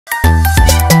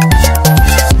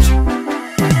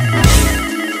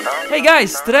Hey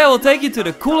guys, today I will take you to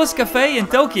the coolest cafe in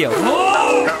Tokyo.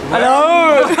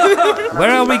 Hello! Where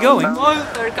are we going?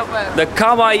 Monster Cafe. The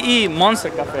KAWAII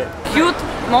Monster Cafe. Cute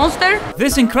monster.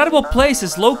 This incredible place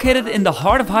is located in the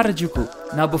heart of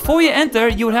Harajuku. Now before you enter,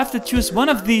 you would have to choose one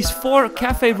of these 4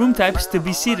 cafe room types to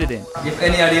be seated in. You have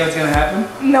any idea what's gonna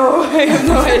happen? No, I have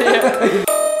no idea.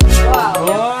 Wow.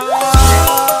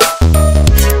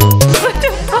 What the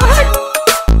fuck?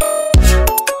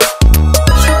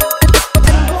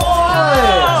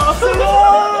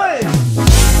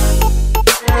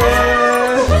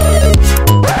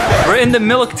 We're in the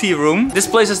milk tea room. This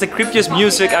place has the creepiest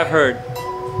music I've heard.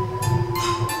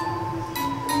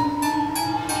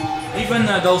 Even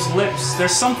those lips,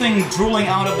 there's something drooling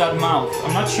out of that mouth.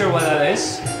 I'm not sure what that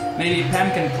is. Maybe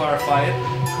Pam can clarify it.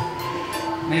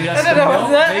 Maybe that's the milk.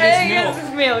 Maybe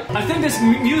it's milk. I think this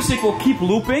music will keep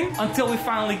looping until we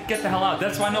finally get the hell out.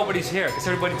 That's why nobody's here, because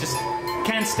everybody just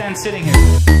can't stand sitting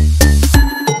here.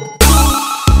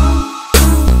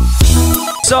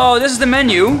 So this is the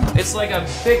menu. It's like a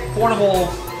big portable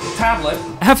tablet.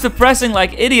 After pressing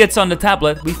like idiots on the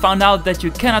tablet, we found out that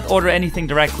you cannot order anything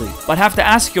directly, but have to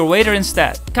ask your waiter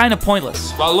instead. Kinda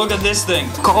pointless. Wow, look at this thing.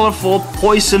 Colorful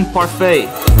poison parfait.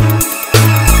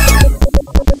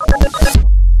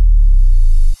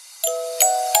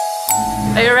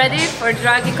 Are you ready for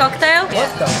druggy cocktail?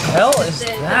 What the hell is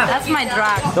that? That's my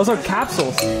drug. Those are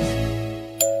capsules.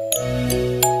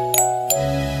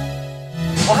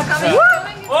 What?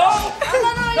 Oh!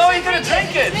 No, you're gonna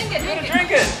drink it! You're gonna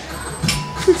drink it!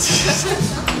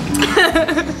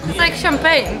 It's like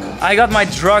champagne. I got my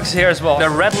drugs here as well. The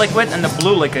red liquid and the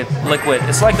blue liquid.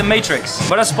 It's like the Matrix.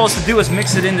 What I'm supposed to do is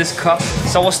mix it in this cup.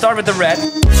 So we'll start with the red.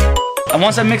 And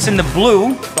once I mix in the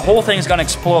blue, the whole thing is gonna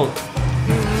explode.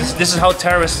 This is how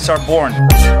terrorists are born.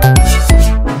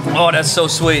 Oh, that's so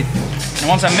sweet. And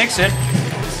once I mix it,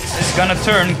 it's gonna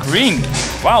turn green.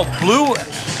 Wow, blue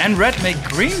and red make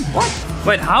green? What?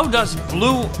 Wait, how does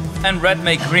blue and red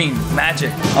make green?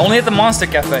 Magic. Only at the Monster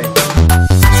Cafe.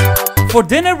 For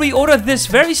dinner we ordered this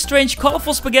very strange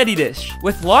colorful spaghetti dish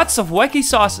with lots of wacky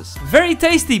sauces. Very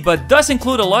tasty, but does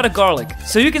include a lot of garlic,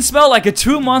 so you can smell like a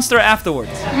true monster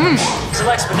afterwards. Is it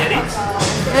like spaghetti?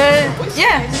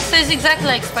 Yeah, it tastes exactly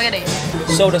like spaghetti.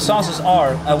 So the sauces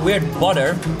are a weird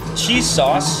butter, cheese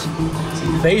sauce,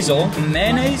 basil,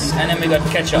 mayonnaise, and then we got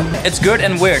ketchup. It's good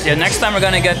and weird. Yeah, next time we're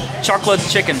gonna get chocolate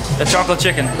chicken. The chocolate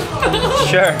chicken.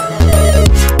 Sure.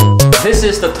 This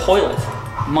is the toilet.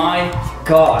 My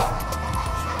God.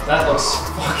 That looks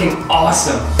fucking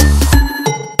awesome.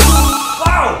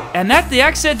 Wow! And at the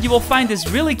exit you will find this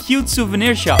really cute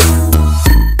souvenir shop.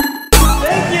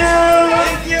 Thank you!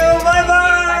 Thank you! Bye bye!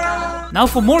 Now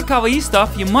for more kawaii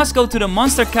stuff, you must go to the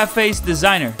Monster Cafe's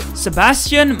designer,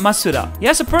 Sebastian Masuda. He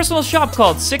has a personal shop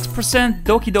called 6%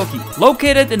 Doki Doki,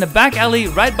 located in the back alley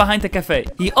right behind the cafe.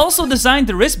 He also designed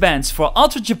the wristbands for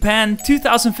Ultra Japan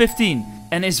 2015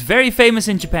 and is very famous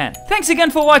in Japan. Thanks again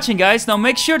for watching, guys. Now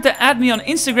make sure to add me on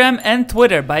Instagram and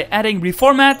Twitter by adding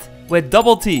reformat with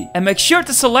double T. And make sure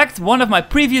to select one of my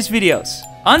previous videos.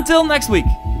 Until next week.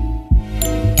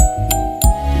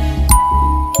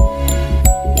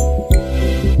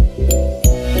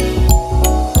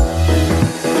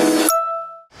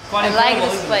 I like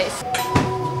this place.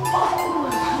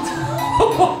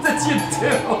 What did you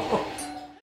do?